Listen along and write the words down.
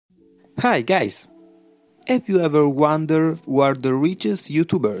Hi guys! Have you ever wondered who are the richest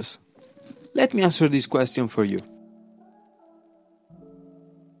YouTubers? Let me answer this question for you.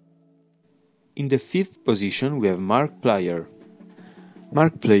 In the 5th position we have Markiplier.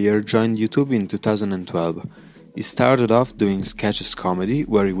 Markiplier joined YouTube in 2012. He started off doing sketches comedy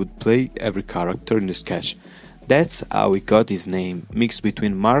where he would play every character in the sketch. That's how he got his name, mixed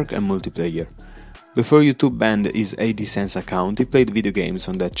between Mark and Multiplayer. Before YouTube banned his 80 cents account, he played video games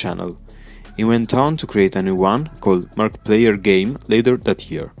on that channel. He went on to create a new one, called Markiplier Game, later that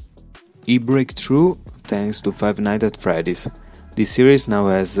year. He broke through thanks to Five Nights at Freddy's. This series now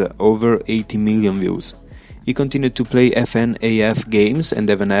has over 80 million views. He continued to play FNAF games and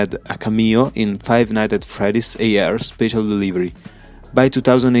even had a cameo in Five Nights at Freddy's AR Special Delivery. By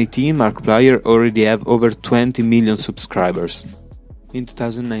 2018, Markiplier already have over 20 million subscribers. In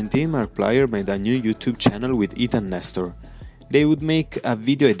 2019, Markiplier made a new YouTube channel with Ethan Nestor. They would make a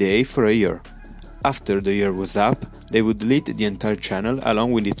video a day for a year. After the year was up, they would delete the entire channel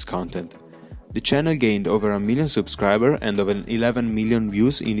along with its content. The channel gained over 1 million subscribers and over 11 million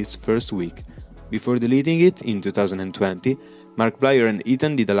views in its first week. Before deleting it in 2020, Markiplier and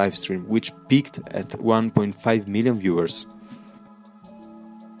Ethan did a livestream, which peaked at 1.5 million viewers.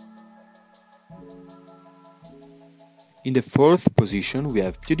 In the 4th position we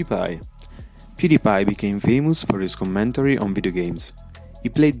have PewDiePie. PewDiePie became famous for his commentary on video games. He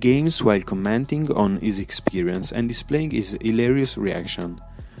played games while commenting on his experience and displaying his hilarious reaction.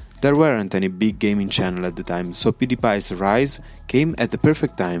 There weren't any big gaming channel at the time, so PewDiePie's rise came at the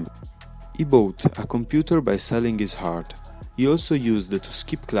perfect time. He bought a computer by selling his heart. He also used it to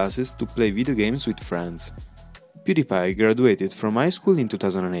skip classes to play video games with friends. PewDiePie graduated from high school in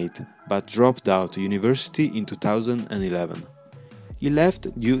 2008, but dropped out of university in 2011. He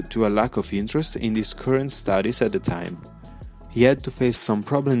left due to a lack of interest in his current studies at the time. He had to face some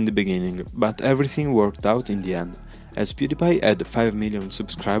problems in the beginning, but everything worked out in the end, as PewDiePie had 5 million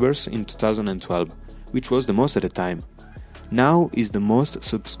subscribers in 2012, which was the most at the time. Now is the most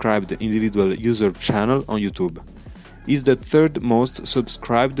subscribed individual user channel on YouTube. Is the 3rd most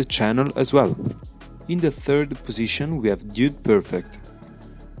subscribed channel as well. In the 3rd position we have Dude Perfect.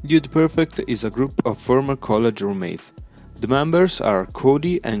 Dude Perfect is a group of former college roommates. The members are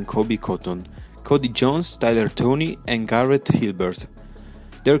Cody and Kobe Cotton, Cody Jones, Tyler Tony and Garrett Hilbert.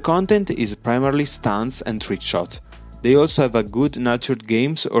 Their content is primarily stunts and trick shots. They also have a good-natured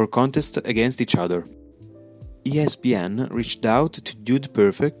games or contests against each other. ESPN reached out to Dude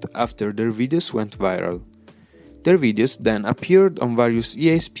Perfect after their videos went viral. Their videos then appeared on various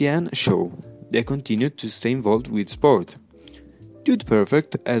ESPN shows. They continued to stay involved with sport. Dude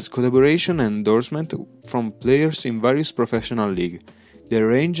Perfect has collaboration and endorsement from players in various professional leagues. They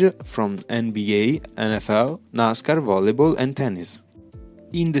range from NBA, NFL, NASCAR, volleyball and tennis.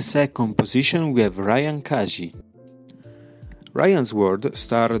 In the 2nd position we have Ryan Kaji. Ryan's World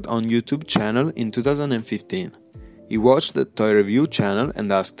started on YouTube channel in 2015. He watched the toy review channel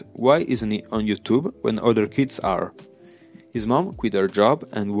and asked why isn't he on YouTube when other kids are. His mom quit her job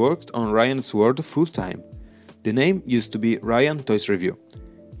and worked on Ryan's World full-time. The name used to be Ryan Toys Review.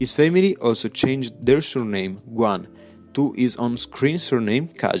 His family also changed their surname, Guan, to his on-screen surname,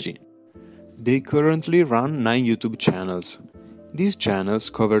 Kaji. They currently run 9 YouTube channels. These channels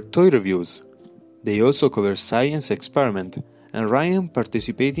cover toy reviews. They also cover science experiment and Ryan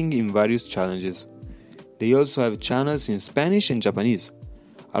participating in various challenges. They also have channels in Spanish and Japanese.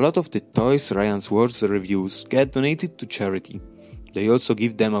 A lot of the toys Ryan's World reviews get donated to charity. They also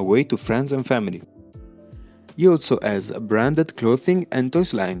give them away to friends and family. He also has a branded clothing and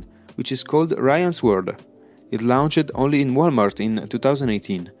toys line, which is called Ryan's World. It launched only in Walmart in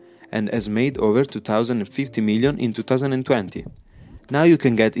 2018 and has made over 250 million in 2020. Now you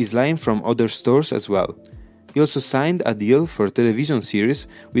can get his line from other stores as well. He also signed a deal for a television series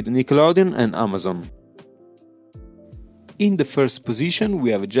with Nickelodeon and Amazon. In the 1st position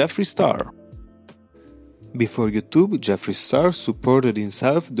we have Jeffree Star. Before YouTube, Jeffree Star supported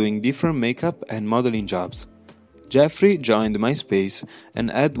himself doing different makeup and modeling jobs. Jeffree joined MySpace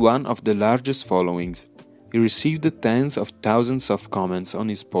and had one of the largest followings. He received tens of thousands of comments on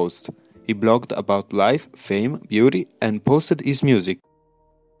his posts. He blogged about life, fame, beauty and posted his music.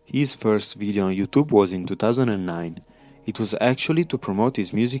 His first video on YouTube was in 2009. It was actually to promote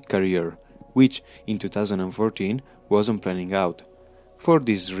his music career, which in 2014 wasn't planning out. For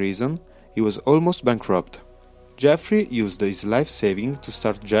this reason, he was almost bankrupt. Jeffree used his life savings to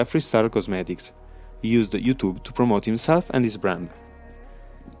start Jeffree Star Cosmetics. He used YouTube to promote himself and his brand.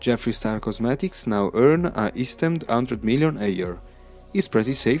 Jeffree Star Cosmetics now earn a estimated 100 million a year. It's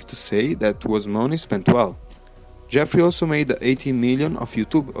pretty safe to say that was money spent well. Jeffree also made 18 million of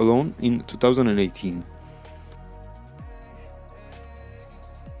YouTube alone in 2018.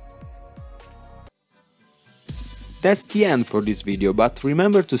 That's the end for this video, but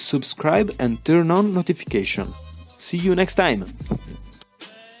remember to subscribe and turn on notification. See you next time!